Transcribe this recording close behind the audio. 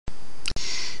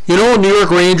New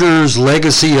York Rangers'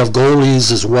 legacy of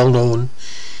goalies is well known.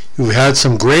 You've had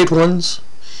some great ones.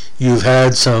 You've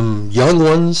had some young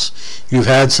ones. You've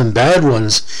had some bad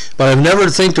ones. But I've never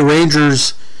think the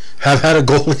Rangers have had a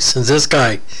goalie since this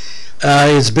guy.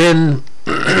 It's been,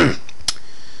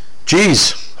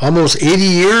 almost 80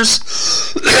 years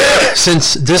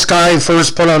since this guy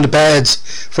first put on the pads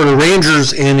for the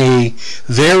Rangers in a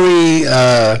very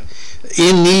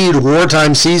in-need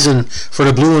wartime season for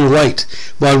the blue and white.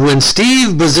 But when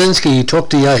Steve Buzinski took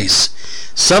the ice,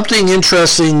 something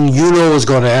interesting is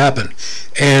going to happen.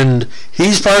 And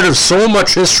he's part of so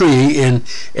much history in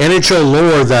NHL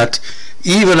lore that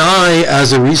even I,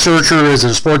 as a researcher, as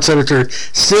a sports editor,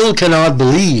 still cannot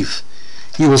believe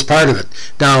he was part of it.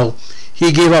 Now,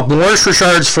 he gave up Maurice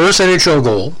Richard's first NHL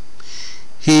goal.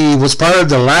 He was part of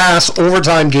the last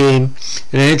overtime game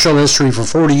in NHL history for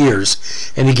 40 years,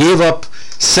 and he gave up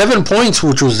 7 points,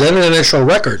 which was then an NHL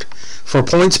record for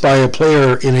points by a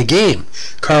player in a game.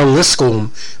 Carl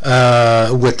Liscombe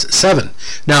with 7.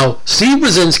 Now, Steve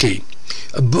Buzinski,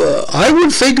 I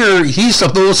would figure he's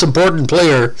the most important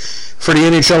player for the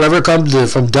NHL ever come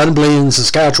from Dunblane,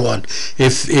 Saskatchewan.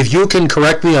 If you can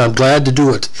correct me, I'm glad to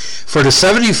do it. For the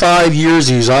 75 years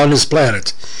he's on this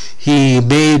planet, he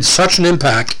made such an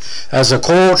impact as a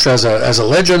coach, as a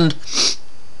legend,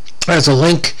 as a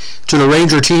link to the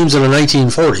Ranger teams in the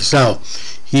 1940s. Now,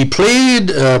 he played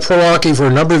pro hockey for a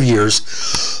number of years,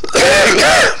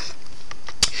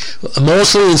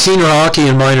 mostly in senior hockey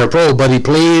and minor pro, but he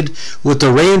played with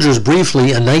the Rangers briefly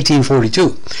in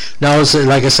 1942. Now,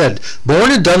 like I said,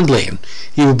 born in Dunblane,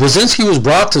 Buzinski was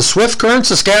brought to Swift Current,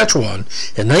 Saskatchewan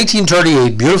in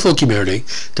 1938, beautiful community,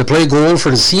 to play goal for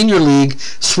the Senior League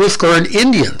Swift Current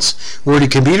Indians, where he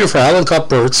competed for Allen Cup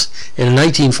berths in the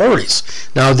 1940s.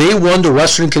 Now, they won the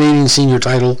Western Canadian Senior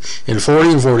title in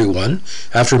 40 and 41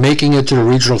 after making it to the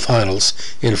regional finals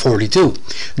in 42.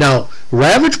 Now,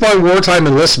 ravaged by wartime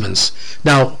enlistments.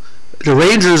 Now, the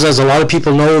Rangers, as a lot of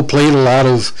people know, played a lot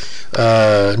of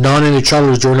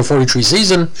non-NHLers during the 43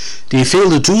 season. They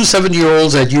fielded 2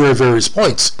 70-year-olds that year at various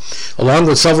points, along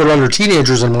with several other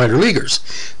teenagers and minor leaguers.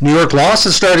 New York lost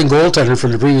its starting goaltender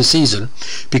from the previous season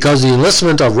because of the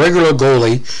enlistment of regular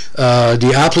goalie,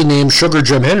 the aptly named Sugar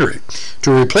Jim Henry,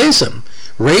 to replace him.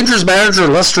 Rangers manager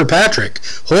Lester Patrick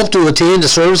hoped to attain the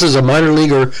services of minor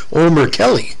leaguer Omer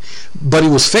Kelly, but he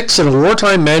was fixed in a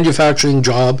wartime manufacturing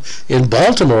job in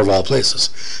Baltimore, of all places.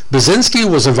 Buzinski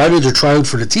was invited to try out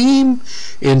for the team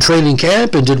in training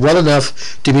camp and did well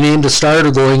enough to be named a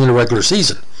starter going in the regular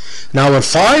season. Now, at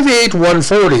 5'8",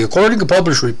 140, according to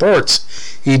published reports,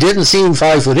 he didn't seem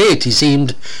 5'8". He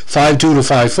seemed 5'2" to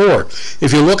 5'4".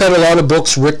 If you look at a lot of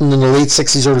books written in the late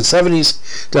 60s, early 70s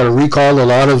that recall a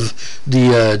lot of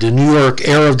the New York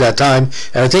era of that time,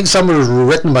 and I think some of them were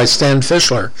written by Stan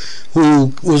Fischler,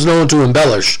 who was known to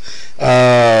embellish,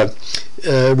 referred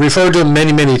to him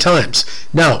many, many times.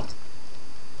 Now,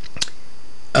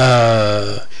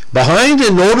 behind a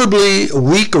notably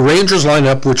weak Rangers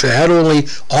lineup, which had only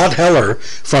Ott Heller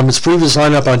from its previous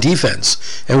lineup on defense,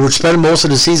 and which spent most of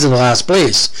the season in last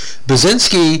place,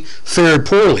 Buzinski fared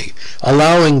poorly,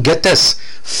 allowing, get this,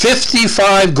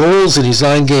 55 goals in his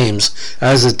 9 games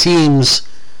as the team's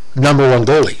number 1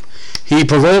 goalie. He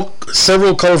provoked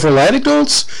several colorful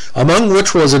anecdotes, among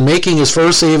which was in making his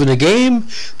first save in the game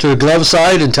to the glove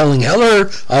side and telling Heller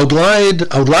out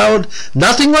loud,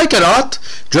 "Nothing like it, Ott.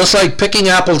 Just like picking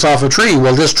apples off a tree."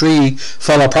 Well, this tree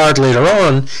fell apart later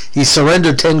on. He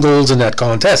surrendered 10 goals in that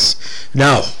contest.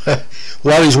 Now,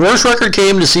 while his worst record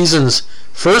came the season's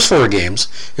first 4 games,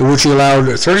 in which he allowed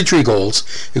 33 goals,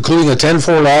 including a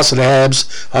 10-4 loss to the Habs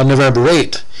on November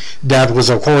 8. That was,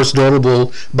 of course,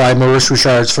 notable by Maurice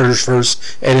Richard's first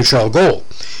NHL goal.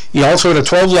 He also had a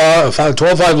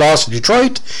 12-5 loss to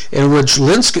Detroit, in which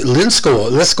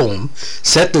Liscombe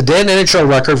set the then NHL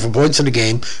record for points in the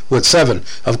game with 7.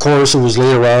 Of course, it was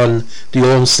later on the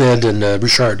Olmsted and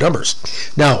Richard numbers.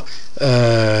 Now,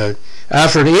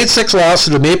 after an 8-6 loss to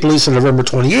the Maple Leafs on November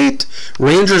 28th,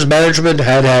 Rangers management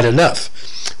had enough.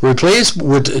 Replaced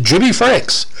with Jimmy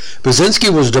Franks, Buzinski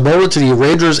was demoted to the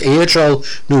Rangers AHL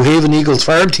New Haven Eagles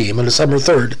farm team on December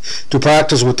 3rd to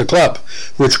practice with the club,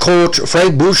 which coach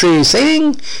Frank Boucher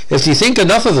saying, if you think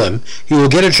enough of him, he will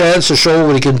get a chance to show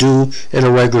what he can do in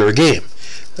a regular game.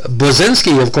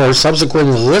 Buzinski, of course,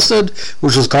 subsequently enlisted,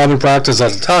 which was common practice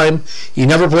at the time. He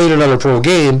never played another pro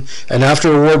game, and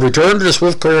after a war returned to the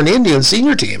Swift Current Indians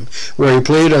senior team, where he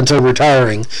played until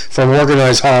retiring from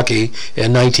organized hockey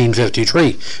in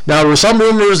 1953. Now, there were some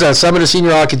rumors that some of the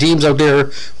senior hockey teams out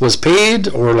there was paid,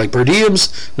 or like per diems,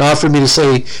 not for me to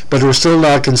say, but were still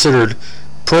not considered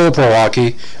pro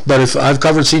hockey, but if I've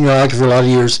covered senior hockey for a lot of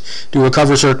years, to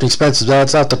recover certain expenses.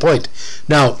 That's not the point.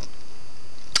 Now,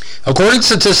 according to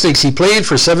statistics, he played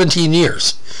for 17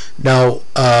 years. Now,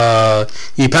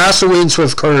 he passed away in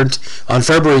Swift Current on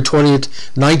February 20th,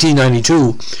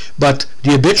 1992, but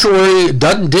the obituary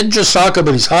didn't just talk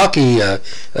about his hockey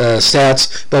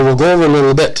stats, but we'll go over a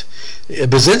little bit.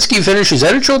 Buzinski finished his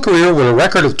NHL career with a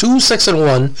record of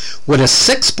 2-6-1 with a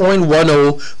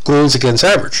 6.10 goals against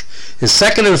average. His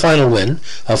second and final win,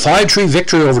 a 5-3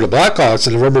 victory over the Blackhawks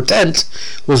on November 10th,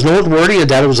 was noteworthy in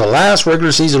that it was the last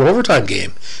regular season overtime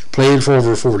game played for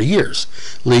over 40 years.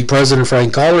 League President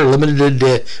Frank Collar eliminated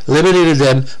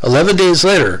them 11 days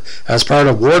later as part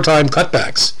of wartime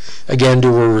cutbacks. Again, they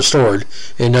were restored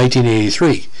in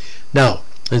 1983. Now,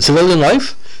 in civilian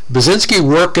life, Buzinski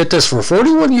worked at this for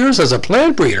 41 years as a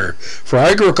plant breeder for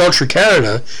Agriculture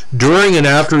Canada during and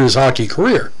after his hockey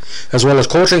career, as well as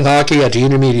coaching hockey at the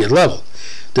intermediate level.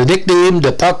 The nickname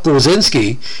the Puck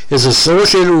Buzinski is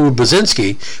associated with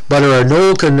Buzinski, but there are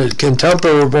no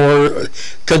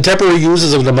contemporary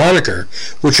uses of the moniker,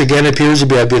 which again appears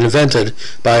to have been invented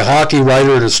by hockey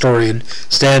writer and historian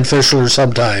Stan Fischler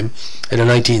sometime in the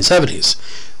 1970s.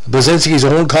 Buzinski's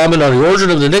own comment on the origin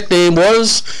of the nickname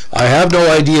was, "I have no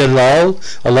idea at all.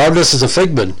 A lot of this is a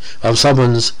figment of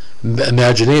someone's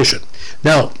imagination."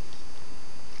 Now,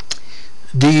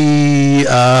 the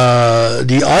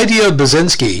idea of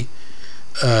Buzinski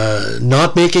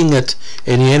not making it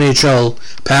in the NHL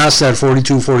past that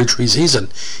 42-43 season,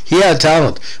 he had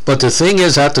talent. But the thing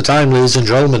is, at the time, ladies and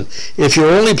gentlemen, if you're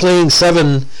only playing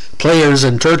 7 players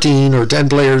and 13 or 10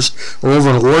 players or over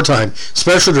in wartime,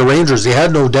 especially the Rangers, they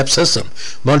had no depth system.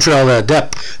 Montreal had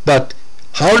depth. But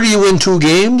how do you win 2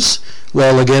 games?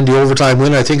 Well, again, the overtime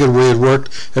win, I think the way it worked,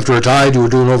 if they were tied, you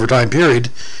would do an overtime period,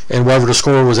 and whatever the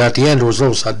score was at the end, there was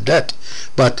no sudden death.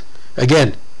 But,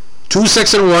 again,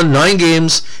 2-6-1, 9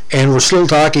 games, and we're still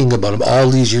talking about him all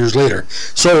these years later.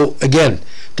 So, again,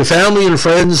 the family and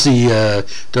friends, the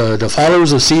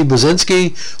followers of Steve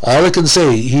Buzinski, all I can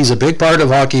say, he's a big part of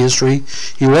hockey history.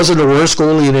 He wasn't the worst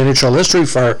goalie in NHL history,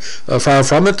 far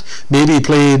from it. Maybe he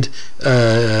played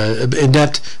in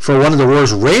net for one of the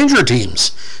worst Ranger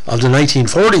teams of the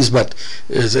 1940s, but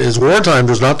his wartime,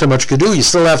 there's not that much to do. You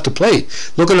still have to play.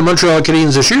 Look at the Montreal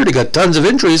Canadiens this year. They got tons of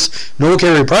injuries, no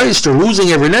Carey Price. They're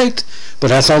losing every night, but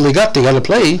that's all they got. They got to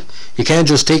play. You can't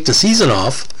just take the season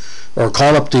off or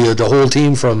call up the whole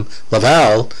team from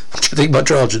Laval, which I think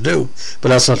Montreal should do, but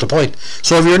that's not the point.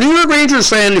 So if you're a New York Rangers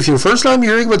fan, if you're first time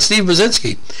hearing about Steve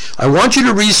Buzinski, I want you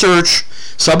to research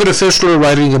some of the Fischler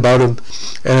writing about him,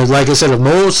 and like I said, if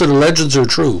most of the legends are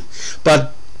true.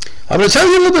 But I'm going to tell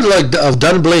you a little bit of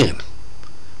Dunblane,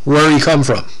 where he come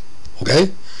from,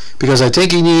 okay? Because I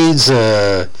think he needs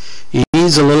a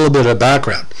little bit of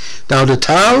background. Now, the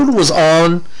town was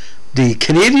on the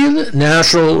Canadian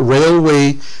National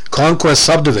Railway Conquest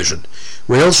Subdivision.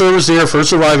 Rail service there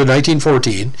first arrived in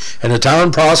 1914, and the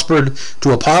town prospered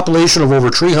to a population of over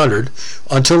 300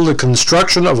 until the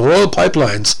construction of oil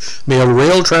pipelines made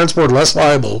rail transport less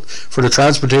viable for the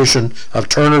transportation of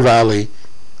Turner Valley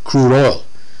crude oil.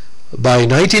 By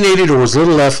 1980, there was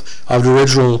little left of the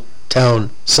original town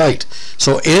site.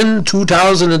 So in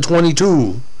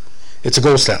 2022, it's a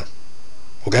ghost town.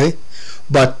 Okay?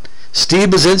 But Steve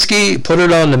Buzinski put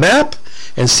it on the map,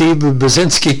 and Steve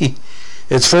Buzinski,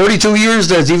 it's 42 years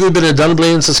that it's even been in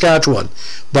Dunblane, Saskatchewan.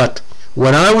 But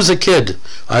when I was a kid,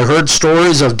 I heard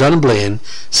stories of Dunblane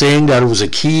saying that it was a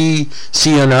key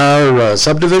CNR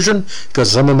subdivision,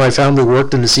 because some of my family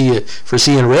worked in the for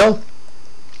CN Rail.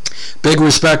 Big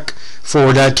respect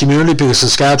for that community, because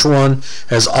Saskatchewan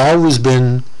has always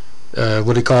been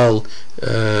what they call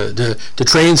the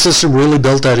train system really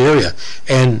built that area.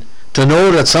 And to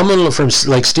know that someone from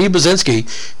like Steve Buzinski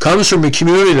comes from a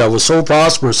community that was so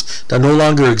prosperous that no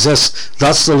longer exists,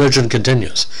 thus the legend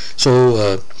continues.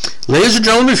 So, ladies and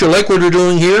gentlemen, if you like what we're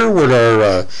doing here with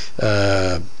our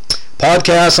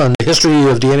podcast on the history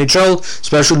of the NHL,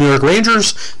 especially New York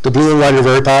Rangers, the Blue and White are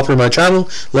very popular on my channel.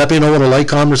 Let me know when to like,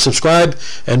 comment, subscribe.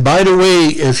 And by the way,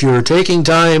 if you're taking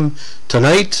time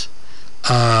tonight,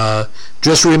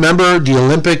 just remember the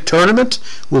Olympic tournament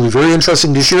will be very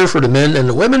interesting this year for the men and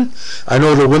the women. I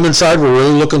know the women's side, we're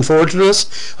really looking forward to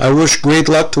this. I wish great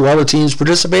luck to all the teams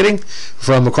participating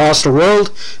from across the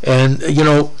world. And, you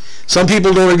know, some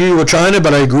people don't agree with China,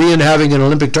 but I agree in having an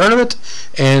Olympic tournament.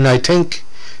 And I think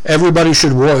everybody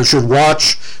should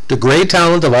watch the great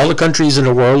talent of all the countries in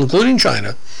the world, including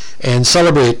China, and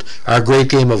celebrate our great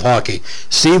game of hockey.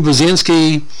 Steve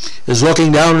Buzinski is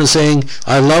looking down and saying,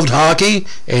 I loved hockey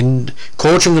and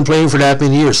coaching and playing for that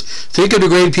many years. Think of the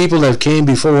great people that came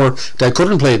before that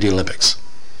couldn't play at the Olympics.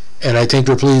 and I think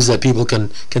they're pleased that people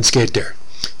can skate there.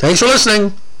 Thanks for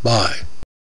listening. Bye.